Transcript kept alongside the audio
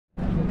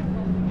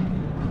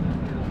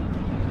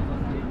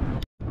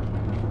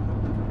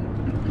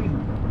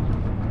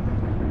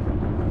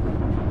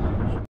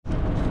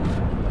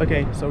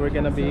Okay, so we're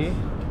gonna be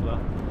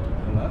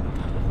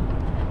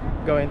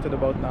going to the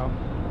boat now.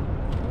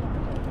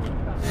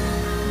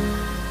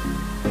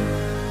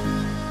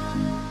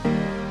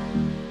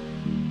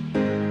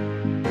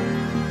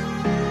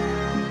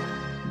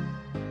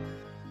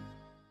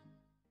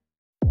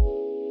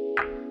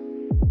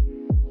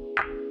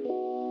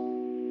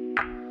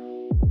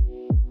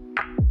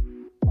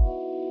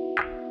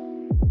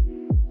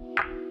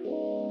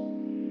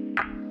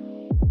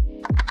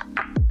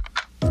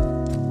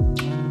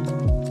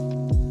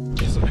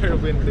 It's very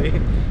windy.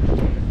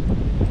 Not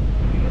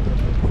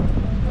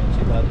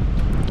too bad.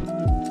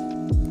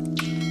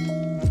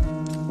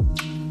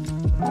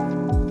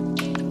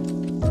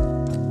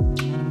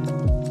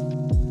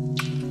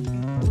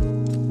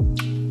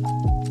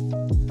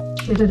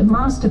 Considered a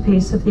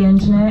masterpiece of the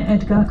engineer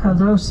Edgar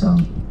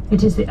Cardoso.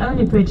 It is the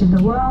only bridge in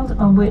the world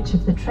on which,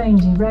 if the train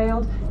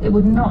derailed, it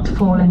would not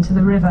fall into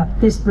the river.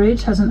 This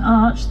bridge has an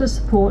arch that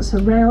supports a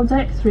rail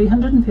deck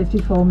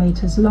 354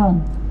 metres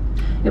long.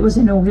 It was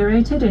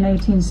inaugurated in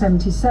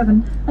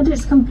 1877 and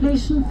its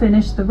completion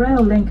finished the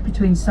rail link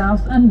between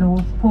South and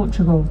North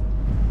Portugal.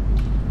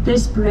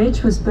 This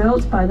bridge was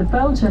built by the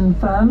Belgian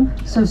firm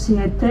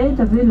Société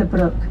de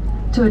Willebroek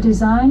to a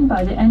design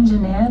by the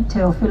engineer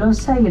Teofilo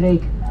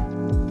Seyrig.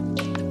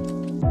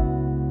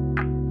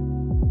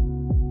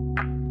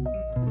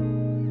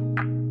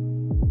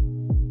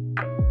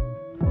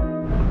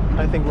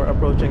 I think we're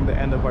approaching the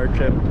end of our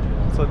trip,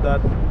 so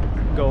that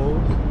goes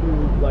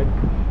to like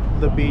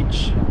the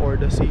beach or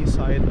the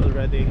seaside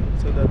already.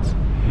 So that's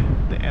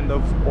the end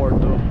of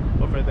Porto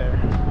over there.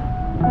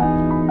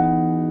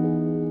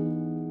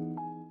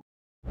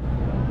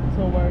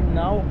 So we're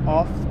now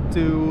off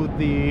to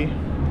the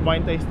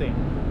wine tasting.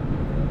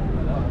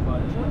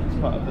 It's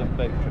part of the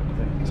boat trip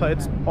thing. So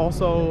it's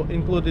also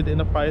included in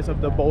the price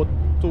of the boat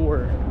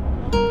tour.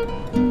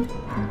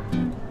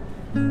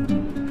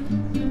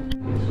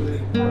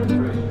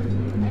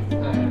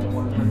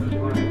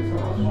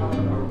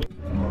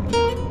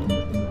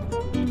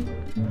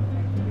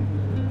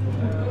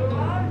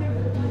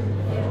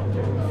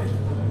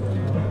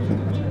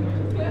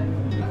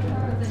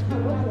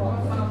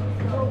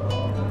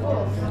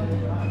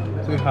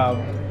 We have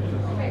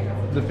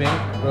the pink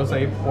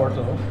rosé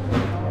Porto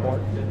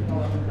port,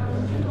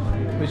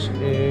 which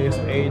is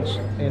aged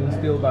in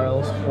steel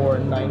barrels for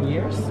 9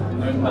 years.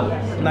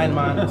 9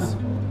 months.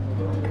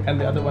 And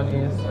the other one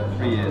is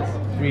 3 years.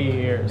 3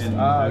 years.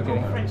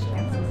 Okay. French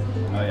cask.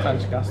 Oh, yeah.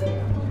 French cask.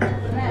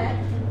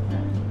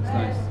 It's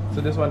nice.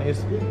 So this one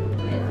is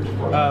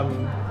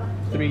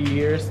 3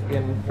 years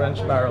in French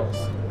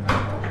barrels,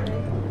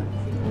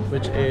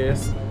 which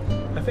is,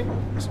 I think,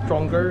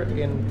 stronger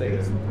in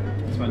taste.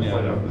 This one,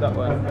 yeah. That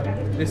one.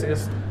 This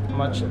is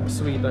much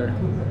sweeter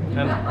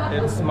and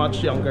it's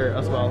much younger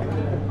as well.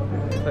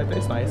 But it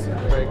tastes nice.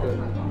 Very good.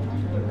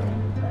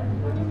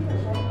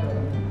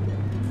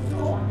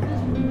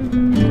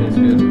 It's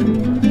good.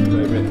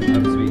 Very rich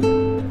and sweet.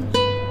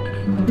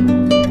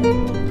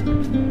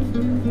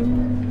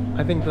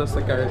 I think that's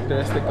the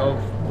characteristic of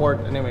port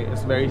anyway.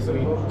 It's very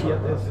sweet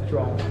yet it's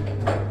strong.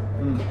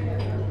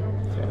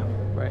 So, yeah,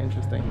 very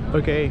interesting.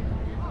 Okay,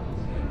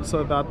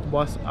 so that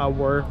was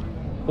our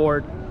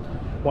port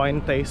wine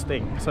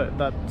tasting. So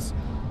that's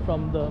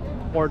from the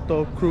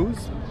Porto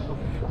Cruise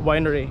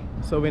winery.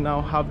 So we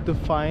now have to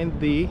find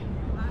the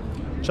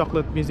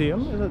chocolate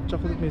museum. Is it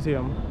chocolate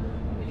museum?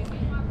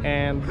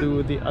 And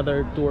do the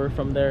other tour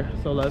from there.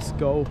 So let's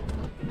go.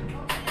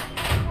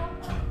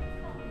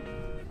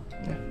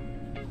 Yeah.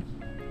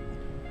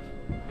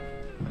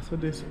 So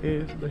this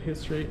is the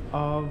history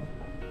of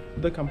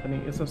the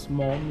company. It's a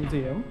small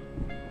museum.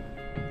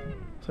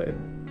 So it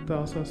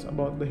tells us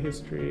about the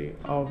history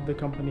of the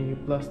company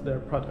plus their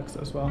products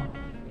as well.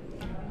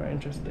 Very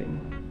interesting.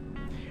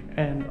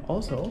 And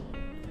also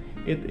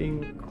it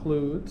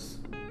includes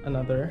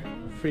another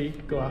free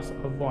glass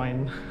of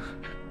wine.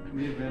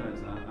 We didn't realise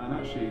that, and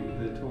actually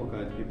the tour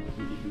guide didn't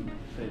even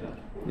say that.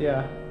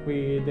 Yeah,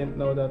 we didn't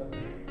know that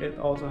it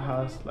also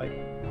has like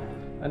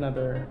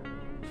another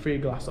free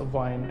glass of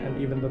wine,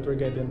 and even the tour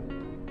guide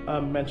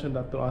didn't mention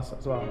that to us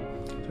as well.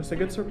 So it's a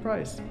good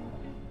surprise.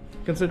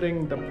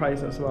 Considering the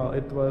price as well,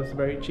 it was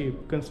very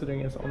cheap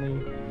considering it's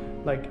only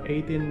like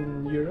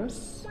 18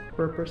 euros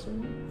per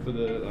person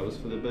That was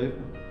for the boat,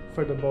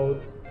 for the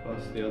boat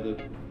plus the other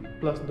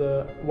plus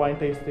the wine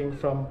tasting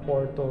from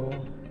Porto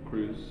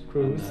cruise,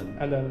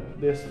 and then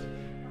this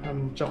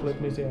chocolate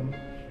museum.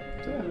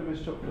 So yeah, there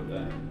was chocolate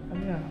there.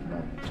 And yeah,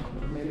 not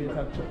chocolate, maybe it's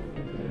not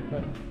chocolate,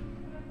 but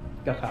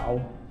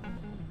cacao.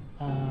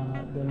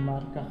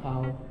 Denmark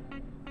cacao.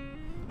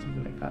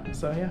 Something like that.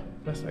 So yeah,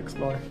 let's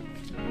explore.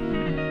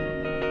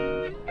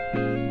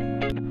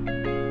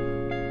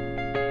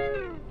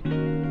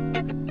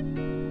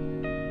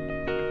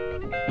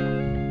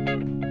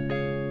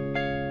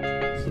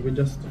 So we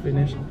just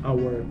finished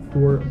our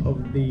tour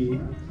of the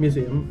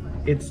museum.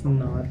 It's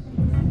not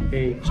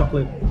a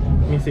chocolate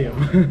museum.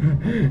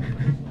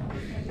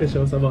 it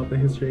shows about the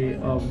history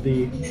of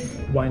the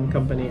wine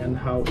company and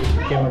how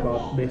it came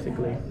about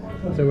basically.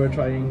 So we're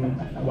trying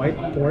white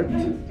port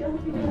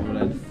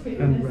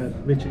and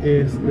red, which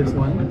is this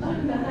one.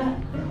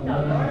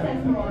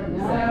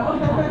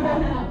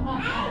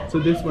 So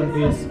this one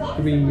is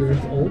 3 years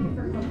old.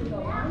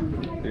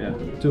 Yeah.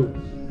 2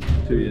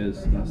 2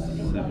 years, that's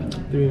 7.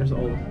 3 years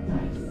old.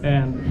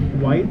 And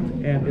white,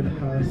 and it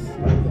has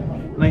like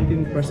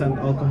 19%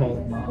 alcohol.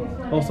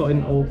 Also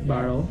in oak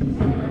barrel.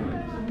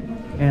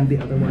 And the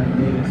other one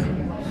is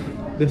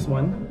this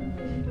one,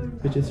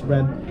 which is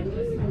red.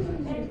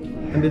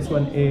 And this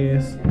one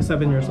is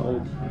 7 years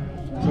old.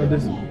 So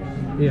this,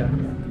 yeah,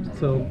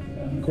 so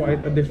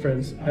quite a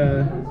difference.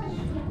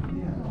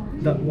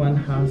 That one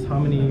has how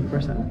many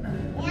percent?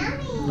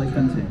 Like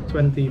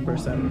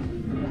 20%.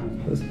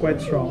 It's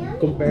quite strong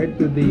compared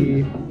to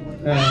the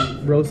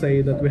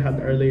rosé that we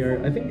had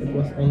earlier. I think it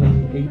was only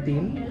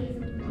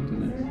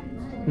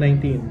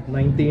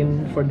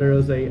 19 for the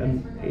rosé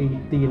and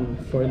 18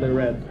 for the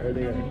red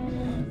earlier.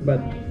 But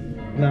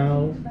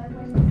now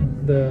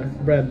the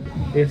red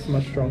is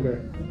much stronger.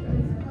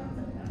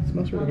 It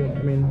smells really good.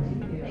 I mean,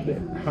 they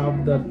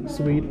have that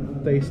sweet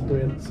taste to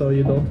it, so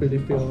you don't really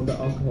feel the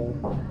alcohol.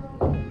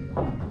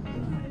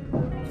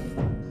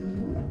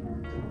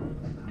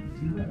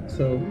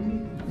 So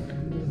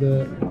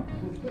the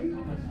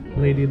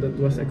lady that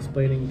was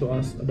explaining to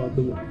us about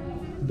the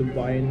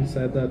wine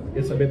said that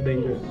it's a bit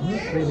dangerous.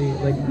 Not really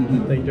like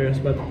dangerous,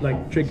 but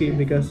like tricky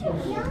because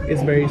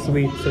it's very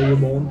sweet, so you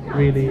won't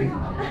really,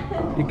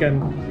 you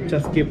can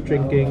just keep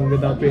drinking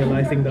without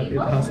realizing that it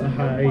has a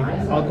high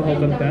alcohol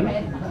content.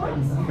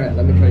 Alright,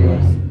 let me try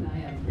yours.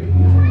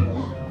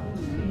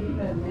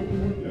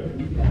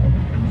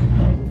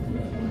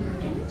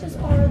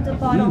 Just borrow the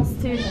bottles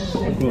to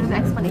give the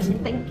explanation.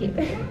 Thank you.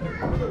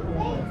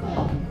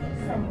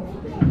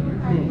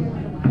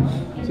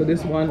 So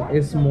this one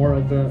is more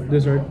of the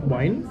dessert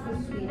wine.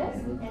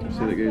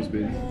 See the goose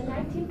booth.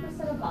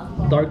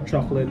 Dark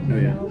chocolate, Oh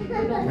yeah.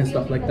 and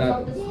stuff like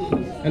that.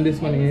 And this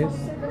one is,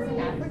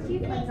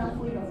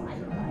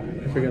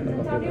 I forgot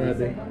about it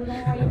already.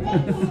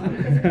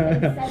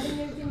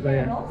 But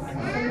yeah.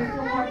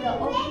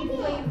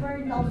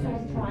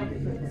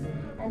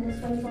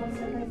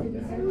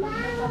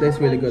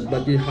 Tastes really good,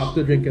 but you have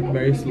to drink it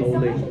very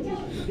slowly.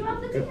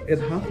 It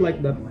has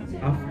like that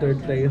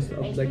aftertaste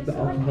of like the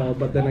alcohol,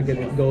 but then again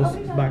it goes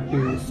back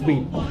to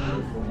sweet.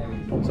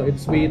 So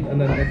it's sweet,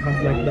 and then it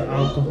has like the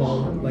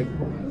alcohol like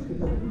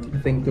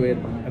thing to it,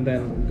 and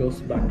then goes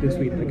back to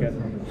sweet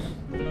again.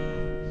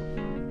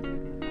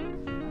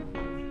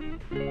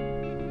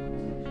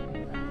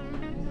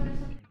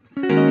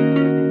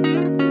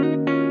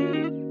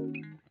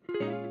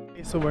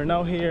 So we're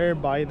now here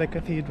by the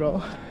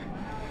cathedral.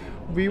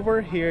 We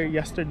were here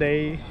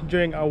yesterday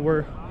during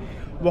our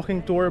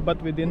walking tour,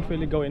 but we didn't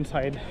really go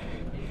inside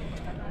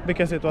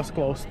because it was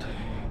closed.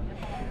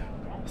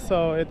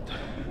 So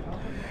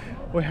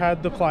we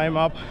had to climb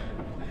up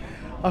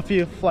a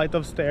few flights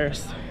of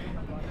stairs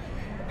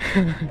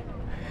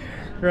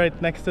right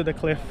next to the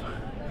cliff.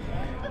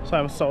 So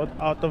I'm so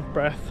out of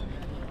breath.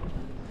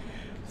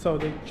 So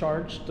they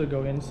charge to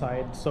go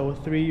inside, so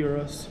 3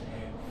 euros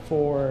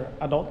for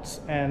adults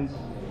and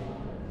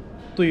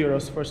 2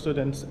 euros for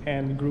students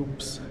and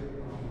groups.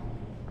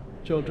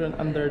 Children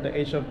under the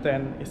age of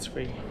 10 is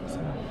free. So.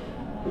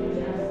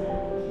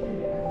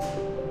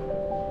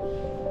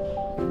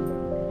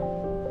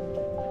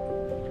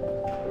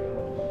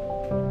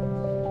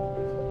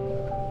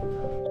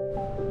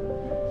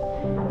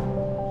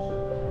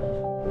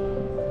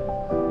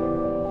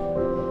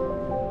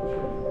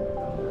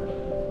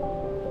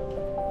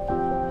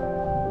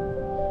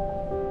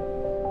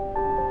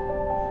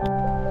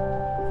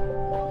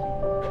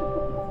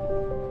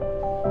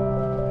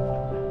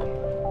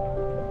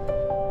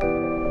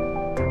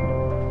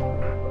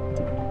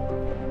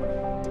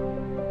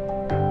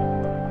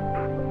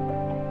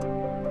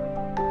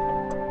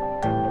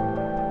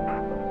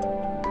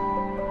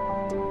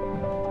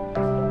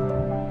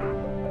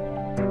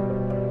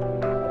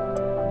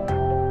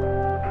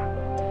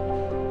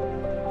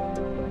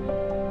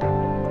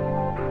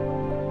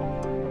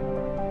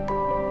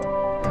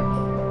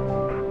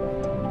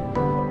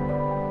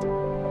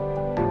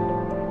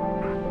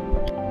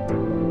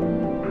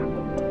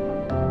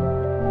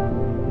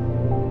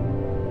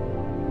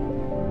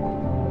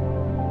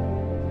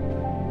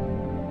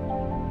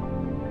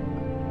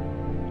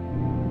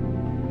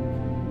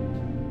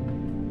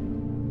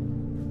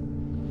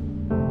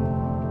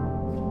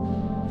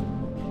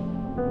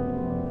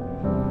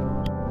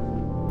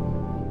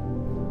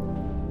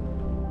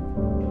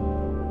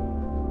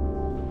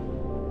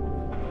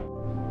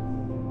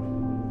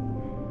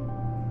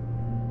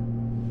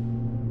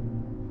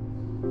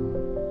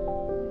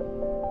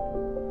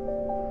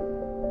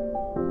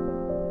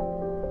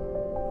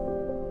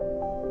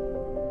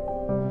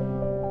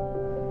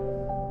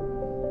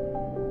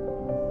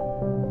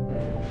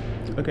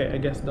 Okay, I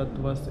guess that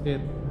was it,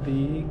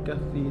 the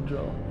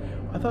cathedral.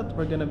 I thought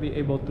we're gonna be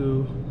able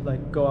to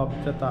like go up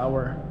the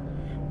tower.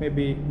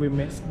 Maybe we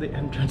missed the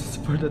entrance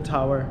for the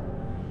tower,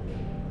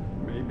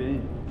 You've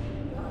been.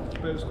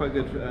 But it was quite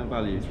good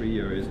value,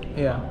 €3.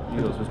 Yeah.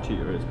 Yours was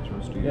 €2 because it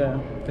was cheap. Yeah,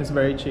 it's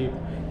very cheap.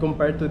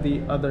 Compared to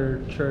the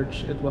other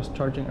church, it was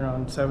charging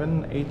around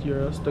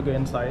 €7-8 to go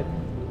inside.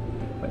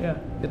 But yeah,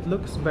 it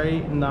looks very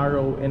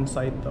narrow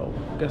inside though,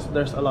 because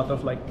there's a lot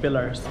of like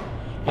pillars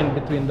in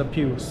between the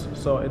pews,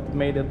 so it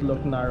made it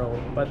look narrow,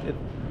 but it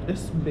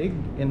is big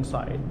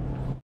inside.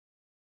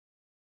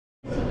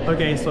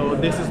 Okay, so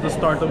this is the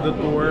start of the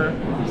tour.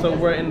 So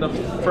we're in the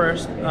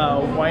first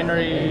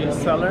winery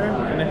cellar,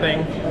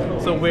 anything.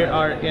 So we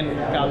are in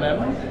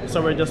Cowell.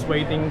 So we're just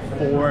waiting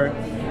for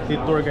the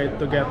tour guide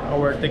to get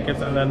our tickets,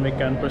 and then we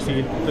can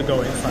proceed to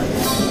go inside.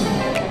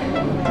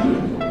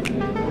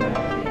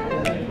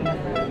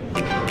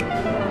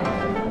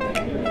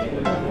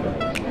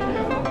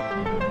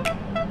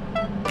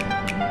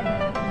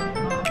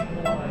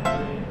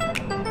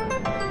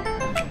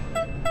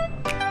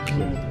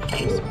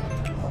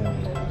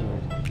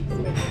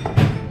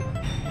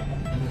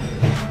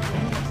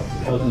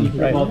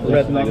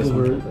 Red next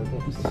over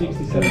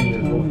 67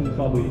 years old,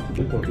 probably to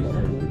the Portuguese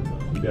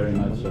very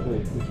much that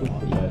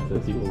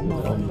people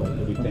will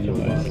every 10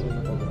 years.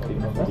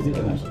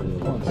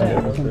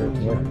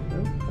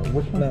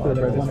 Which one?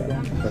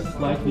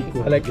 Slightly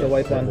cool. I like the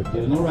white one.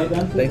 There's no right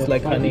answer. Tastes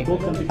like honey.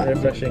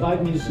 Refreshing.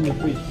 5 minutes in the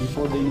fridge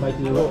before they invite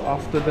you. So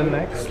after the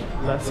next,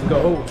 let's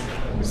go.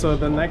 So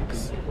the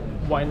next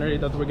winery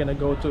that we're gonna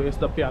go to is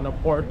the Piano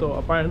Porto.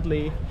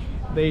 Apparently,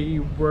 they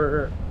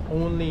were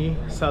only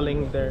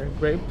selling their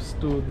grapes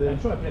to the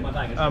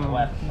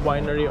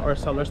winery or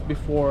cellars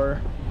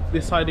before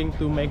deciding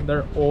to make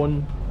their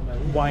own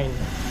wine.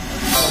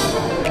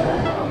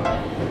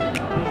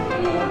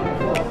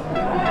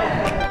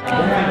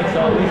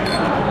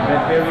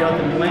 But very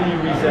often when you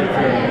reset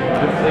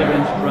the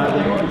fragrance rather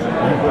you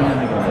burn them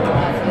again.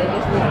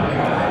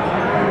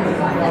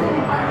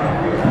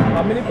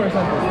 How many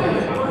percent is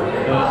this?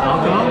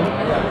 Alcohol?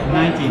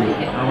 19,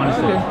 I want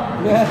to say.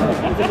 Yeah,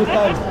 it's a good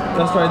time.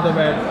 Let's try the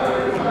red.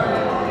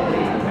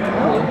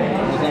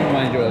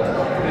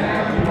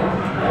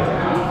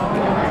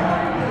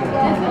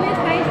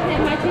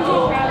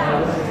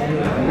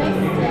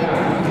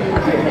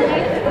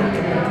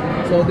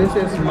 So this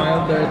is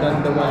milder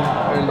than the one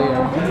earlier.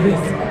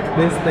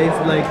 This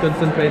tastes like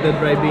concentrated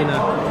Ribena.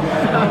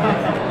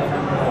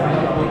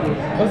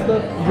 What's the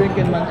drink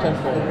in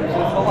Manchester?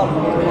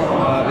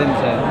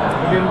 Vincent.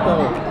 Vimto.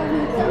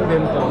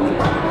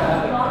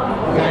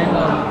 Kind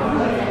of.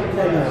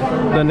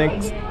 The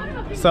next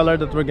cellar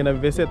that we're gonna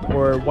visit,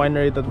 or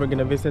winery that we're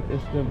gonna visit,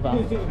 is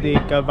the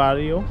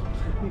Carvalho.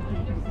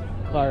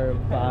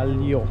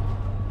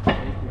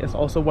 It's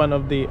also one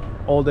of the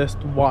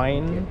oldest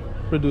wine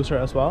producer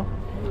as well.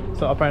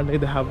 So apparently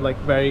they have like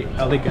very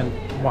elegant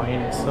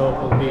wines. So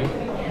we'll be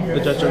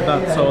the judge of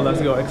that. So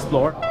let's go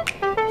explore.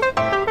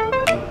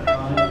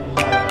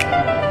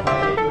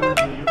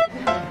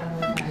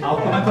 I'll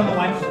comment on the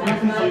wine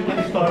description so you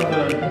can start the...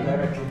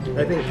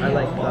 I think I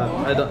like that.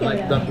 I don't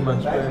like that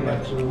much, very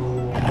much.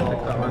 I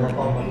like that one.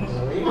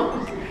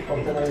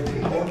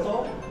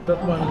 That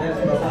one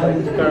smells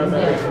like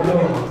caramel.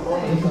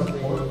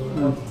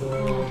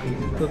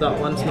 So that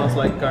one smells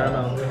like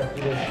caramel to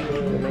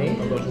me.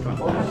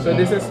 So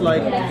this is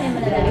like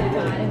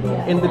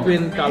in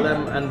between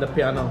Cowell and the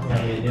Piano.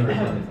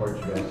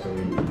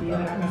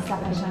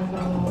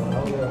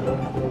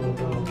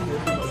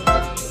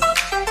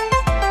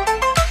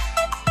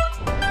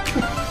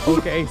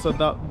 Okay, so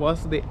that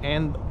was the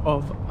end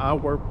of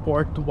our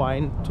port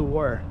wine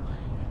tour.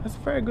 It's a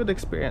very good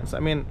experience. I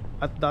mean,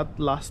 at that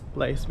last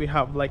place we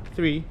have like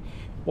 3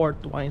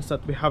 port wines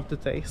that we have to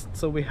taste.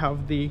 So we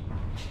have the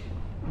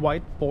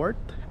white port,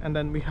 and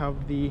then we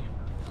have the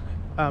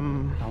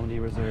Towny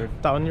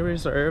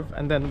Reserve,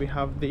 and then we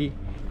have the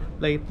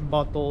late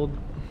bottled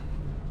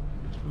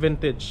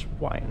vintage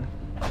wine.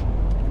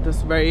 It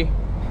is very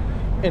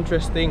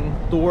interesting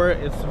tour.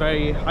 It's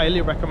very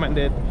highly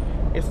recommended.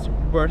 It's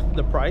worth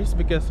the price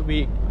because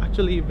we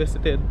actually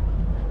visited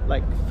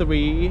like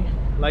 3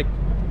 like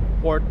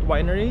port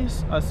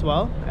wineries as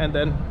well, and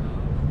then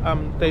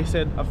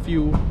tasted a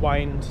few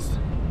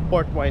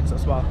port wines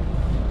as well,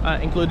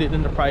 included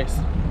in the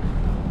price.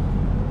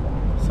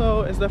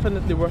 So it's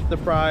definitely worth the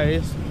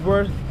price,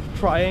 worth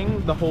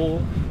trying the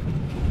whole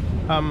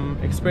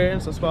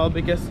experience as well,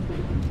 because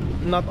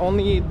not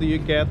only do you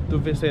get to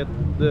visit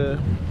the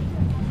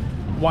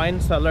wine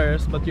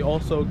cellars, but you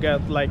also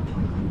get like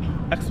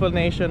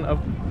explanation of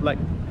like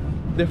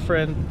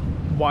different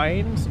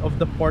wines, of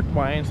the port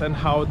wines and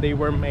how they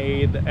were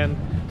made, and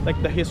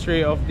like the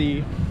history of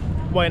the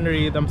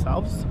winery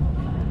themselves.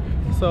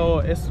 So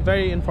it's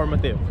very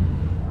informative.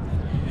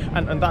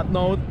 And on that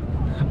note,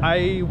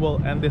 I will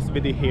end this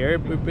video here.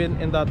 We've been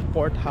in that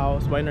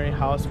winery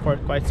house for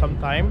quite some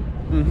time.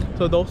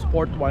 So those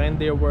port wine,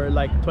 they were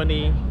like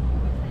 20%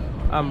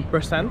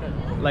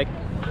 like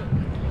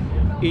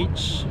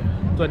each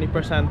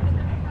 20%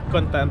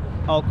 content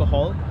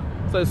alcohol.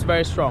 So it's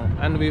very strong,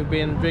 and we've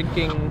been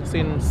drinking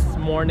since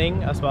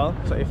morning as well.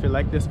 So if you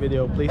like this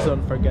video, please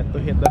don't forget to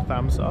hit the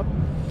thumbs up.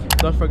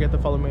 Don't forget to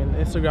follow me on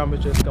Instagram,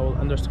 which is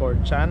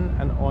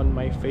Cowell_Chan, and on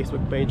my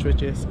Facebook page,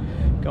 which is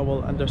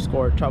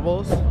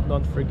Cowell_Travels.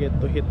 Don't forget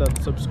to hit that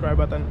subscribe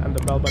button and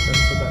the bell button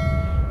so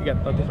that you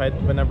get notified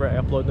whenever I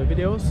upload the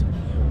videos.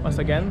 Once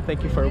again,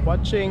 thank you for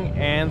watching,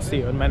 and see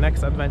you on my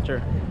next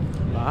adventure.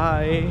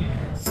 Bye!